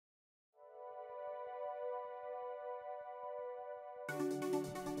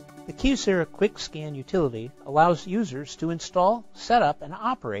The Kyocera Quick Scan utility allows users to install, set up, and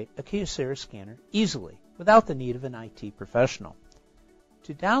operate a Kyocera scanner easily without the need of an IT professional.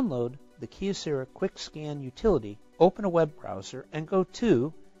 To download the Kyocera Quick Scan utility, open a web browser and go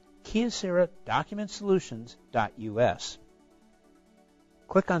to kyocera-document-solutions.us.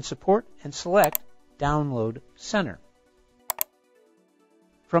 Click on Support and select Download Center.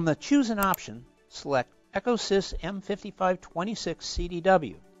 From the Choose an option, select ECOSYS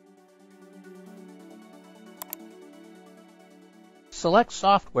M5526cdw. Select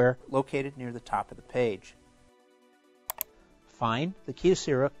software located near the top of the page. Find the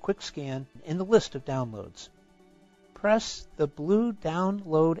Kyocera Quick Scan in the list of downloads. Press the blue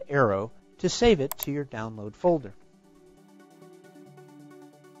download arrow to save it to your download folder.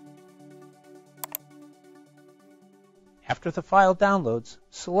 After the file downloads,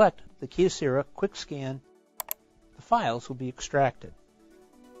 select the Kyocera Quick Scan. The files will be extracted.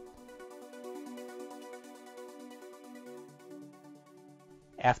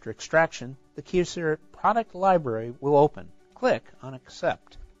 After extraction, the Kyocera product library will open. Click on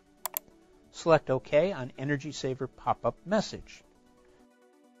Accept. Select OK on Energy Saver pop-up message.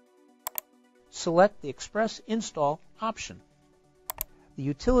 Select the Express Install option. The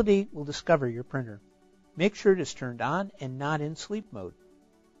utility will discover your printer. Make sure it is turned on and not in sleep mode.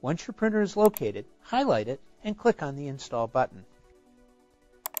 Once your printer is located, highlight it and click on the Install button.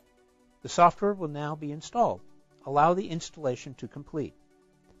 The software will now be installed. Allow the installation to complete.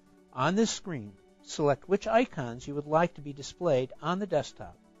 On this screen, select which icons you would like to be displayed on the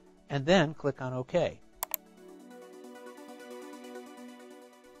desktop, and then click on OK.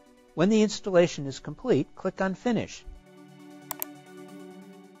 When the installation is complete, click on Finish.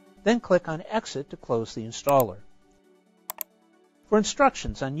 Then click on Exit to close the installer. For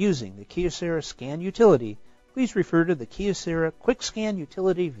instructions on using the Kyocera Scan utility, please refer to the Kyocera Quick Scan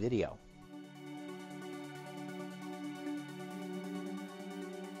Utility video.